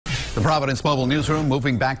The Providence Mobile Newsroom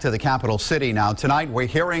moving back to the capital city now. Tonight we're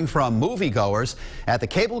hearing from moviegoers at the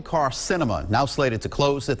Cable Car Cinema, now slated to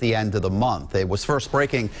close at the end of the month. It was first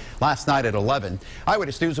breaking last night at 11.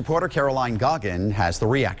 Eyewitness News reporter Caroline Goggin has the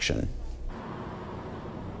reaction.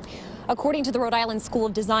 According to the Rhode Island School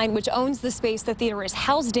of Design, which owns the space the theater is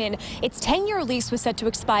housed in, its 10-year lease was set to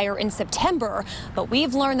expire in September, but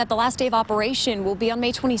we've learned that the last day of operation will be on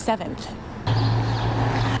May 27th.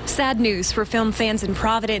 Sad news for film fans in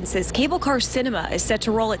Providence as Cable Car Cinema is set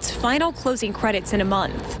to roll its final closing credits in a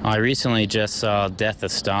month. I recently just saw Death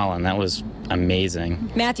of Stalin. That was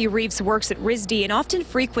amazing. Matthew Reeves works at RISD and often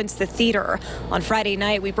frequents the theater. On Friday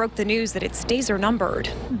night, we broke the news that its days are numbered.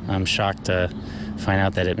 I'm shocked to find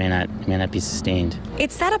out that it may not be sustained.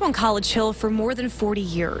 It's sat up on College Hill for more than 40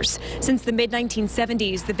 years. Since the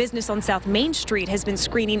mid-1970s, the business on South Main Street has been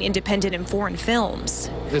screening independent and foreign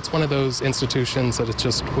films. It's one of those institutions that it's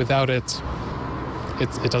just, without it,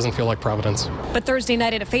 it doesn't feel like Providence. But Thursday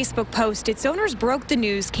night in a Facebook post, its owners broke the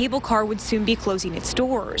news Cable Car would soon be closing its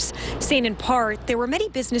doors, saying in part there were many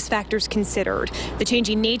business factors considered: the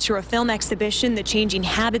changing nature of film exhibition, the changing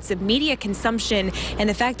habits of media consumption, and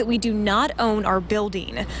the fact that we do not own our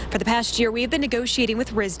building. For the past year, we have been negotiating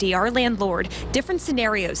with RISD, our landlord, different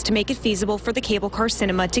scenarios to make it feasible for the Cable Car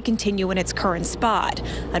Cinema to continue in its current spot.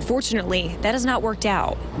 Unfortunately, that has not worked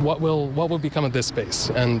out. What will become of this space?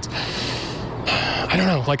 And I don't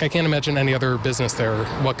know, I can't imagine any other business there.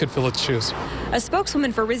 What could fill its shoes? A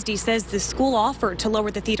spokeswoman for RISD says the school offered to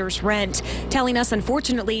lower the theater's rent, telling us,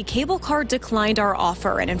 unfortunately, Cable Car declined our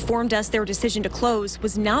offer and informed us their decision to close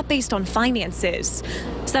was not based on finances.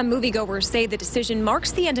 Some moviegoers say the decision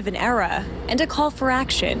marks the end of an era and a call for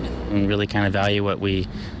action. We really kind of value what we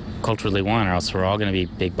culturally want, or else we're all going to be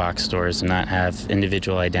big box stores and not have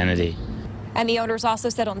individual identity. And the owners also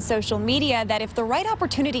said on social media that if the right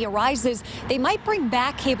opportunity arises, they might bring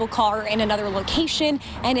back Cable Car in another location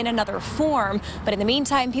and in another form. But in the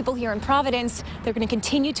meantime, people here in Providence, they're going to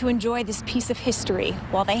continue to enjoy this piece of history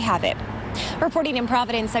while they have it. Reporting in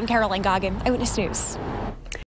Providence, I'm Caroline Goggin, Eyewitness News.